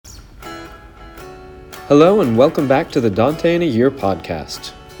Hello and welcome back to the Dante in a Year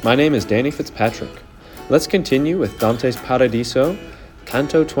podcast. My name is Danny Fitzpatrick. Let's continue with Dante's Paradiso,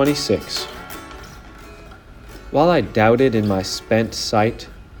 Canto 26. While I doubted in my spent sight,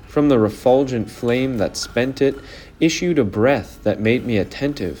 from the refulgent flame that spent it, issued a breath that made me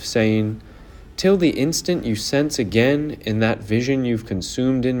attentive, saying, "Till the instant you sense again in that vision you've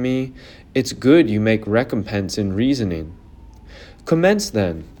consumed in me, it's good you make recompense in reasoning. Commence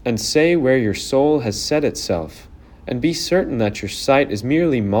then, and say where your soul has set itself, and be certain that your sight is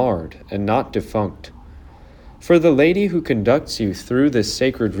merely marred and not defunct. For the lady who conducts you through this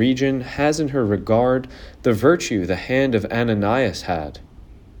sacred region has in her regard the virtue the hand of Ananias had."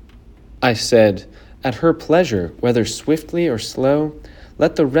 I said, "At her pleasure, whether swiftly or slow,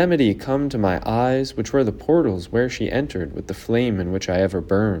 let the remedy come to my eyes, which were the portals where she entered with the flame in which I ever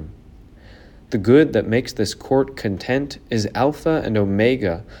burn. The good that makes this court content is Alpha and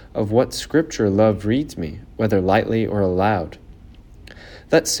Omega of what Scripture love reads me, whether lightly or aloud."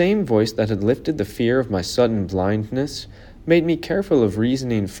 That same voice that had lifted the fear of my sudden blindness made me careful of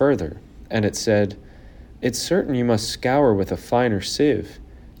reasoning further, and it said, "It's certain you must scour with a finer sieve.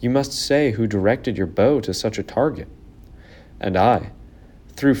 You must say who directed your bow to such a target." And I,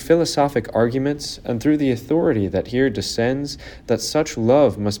 through philosophic arguments and through the authority that here descends, that such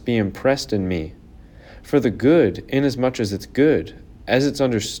love must be impressed in me. For the good, inasmuch as it's good, as it's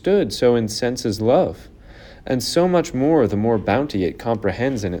understood, so in sense is love, and so much more the more bounty it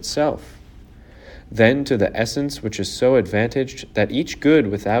comprehends in itself. Then to the essence which is so advantaged that each good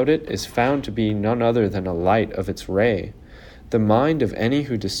without it is found to be none other than a light of its ray, the mind of any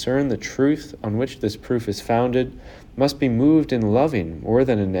who discern the truth on which this proof is founded must be moved in loving more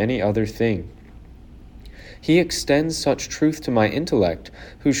than in any other thing. He extends such truth to my intellect,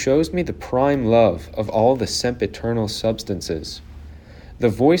 who shows me the prime love of all the sempiternal substances. The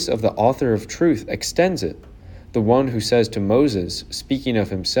voice of the author of truth extends it, the one who says to Moses, speaking of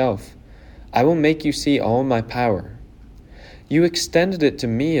himself, "I will make you see all my power." You extended it to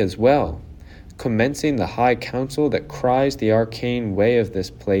me as well, commencing the high counsel that cries the arcane way of this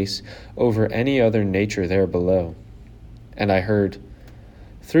place over any other nature there below. And I heard,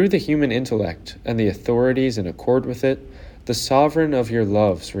 "Through the human intellect and the authorities in accord with it, the sovereign of your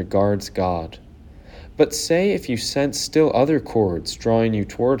loves regards God. But say if you sense still other chords drawing you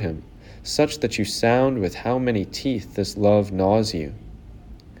toward him, such that you sound with how many teeth this love gnaws you."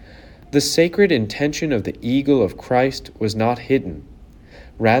 The sacred intention of the eagle of Christ was not hidden.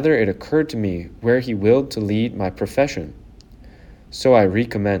 Rather, it occurred to me where he willed to lead my profession. So I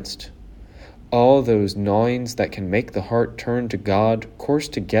recommenced. All those gnawings that can make the heart turn to God course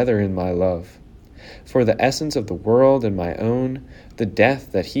together in my love. For the essence of the world and my own, the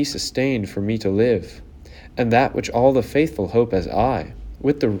death that he sustained for me to live, and that which all the faithful hope as I,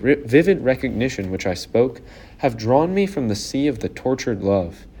 with the vivid recognition which I spoke, have drawn me from the sea of the tortured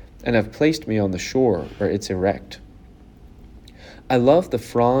love, and have placed me on the shore where it's erect. I love the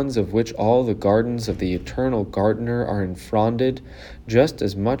fronds of which all the gardens of the eternal gardener are enfronded, just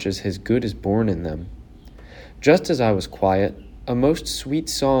as much as his good is born in them. Just as I was quiet, a most sweet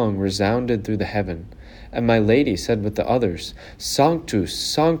song resounded through the heaven, and my lady said with the others, "Sanctus,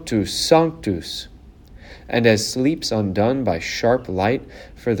 Sanctus, Sanctus." And as sleep's undone by sharp light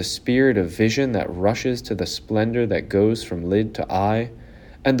for the spirit of vision that rushes to the splendor that goes from lid to eye,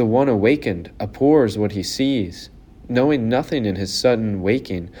 and the one awakened abhors what he sees, knowing nothing in his sudden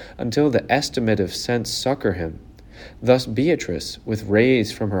waking until the estimate of sense succor him. Thus Beatrice, with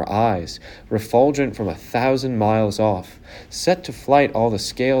rays from her eyes, refulgent from 1,000 miles off, set to flight all the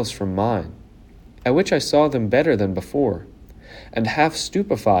scales from mine, at which I saw them better than before. And half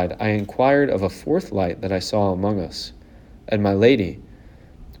stupefied, I inquired of a fourth light that I saw among us. And my lady,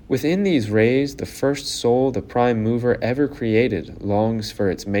 "Within these rays, the first soul the prime mover ever created longs for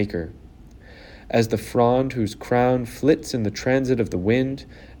its maker. As the frond whose crown flits in the transit of the wind,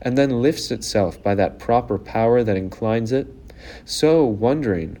 and then lifts itself by that proper power that inclines it, so,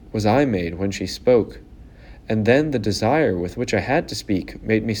 wondering, was I made when she spoke, and then the desire with which I had to speak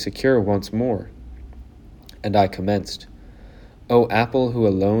made me secure once more." And I commenced, "O apple who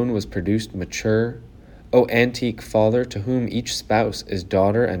alone was produced mature, O antique father to whom each spouse is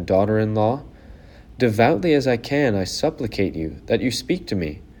daughter and daughter-in-law, devoutly as I can I supplicate you that you speak to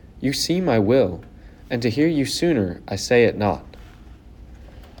me. You see my will, and to hear you sooner I say it not."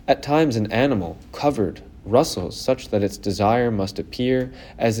 At times an animal, covered, rustles such that its desire must appear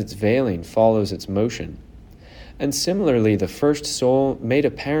as its veiling follows its motion. And similarly the first soul made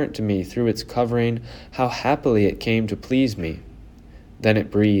apparent to me through its covering how happily it came to please me. Then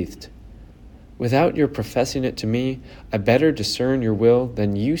it breathed, "Without your professing it to me, I better discern your will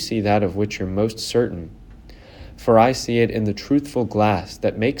than you see that of which you're most certain, For I see it in the truthful glass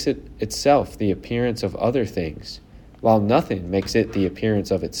that makes it itself the appearance of other things, while nothing makes it the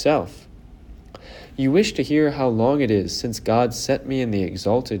appearance of itself. You wish to hear how long it is since God set me in the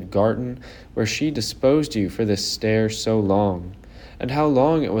exalted garden where she disposed you for this stare so long, and how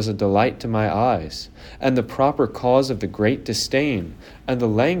long it was a delight to my eyes, and the proper cause of the great disdain, and the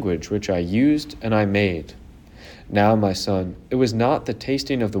language which I used and I made. Now, my son, it was not the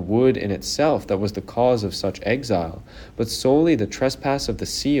tasting of the wood in itself that was the cause of such exile, but solely the trespass of the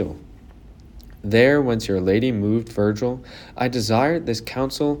seal. There, whence your lady moved Virgil, I desired this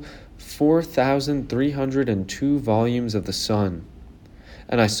counsel 4,302 volumes of the sun,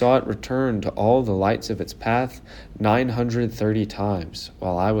 and I saw it return to all the lights of its path 930 times,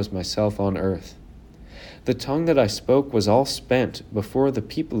 while I was myself on earth. The tongue that I spoke was all spent before the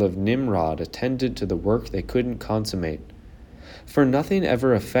people of Nimrod attended to the work they couldn't consummate. For nothing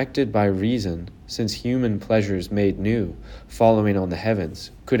ever affected by reason, since human pleasures made new, following on the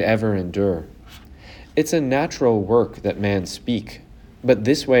heavens, could ever endure. It's a natural work that man speak, but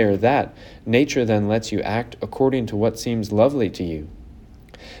this way or that, nature then lets you act according to what seems lovely to you.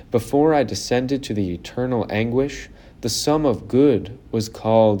 Before I descended to the eternal anguish, the sum of good was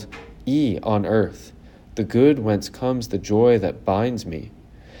called E on earth, the good whence comes the joy that binds me.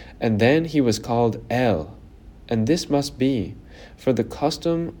 And then he was called El, and this must be, for the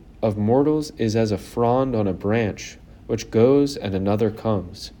custom of mortals is as a frond on a branch, which goes and another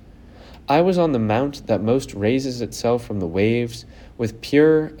comes. I was on the mount that most raises itself from the waves, with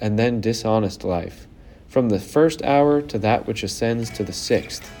pure and then dishonest life, from the first hour to that which ascends to the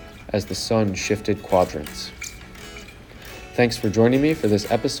sixth, as the sun shifted quadrants. Thanks for joining me for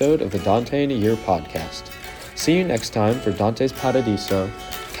this episode of the Dante in a Year podcast. See you next time for Dante's Paradiso,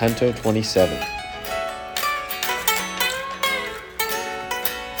 Canto 27.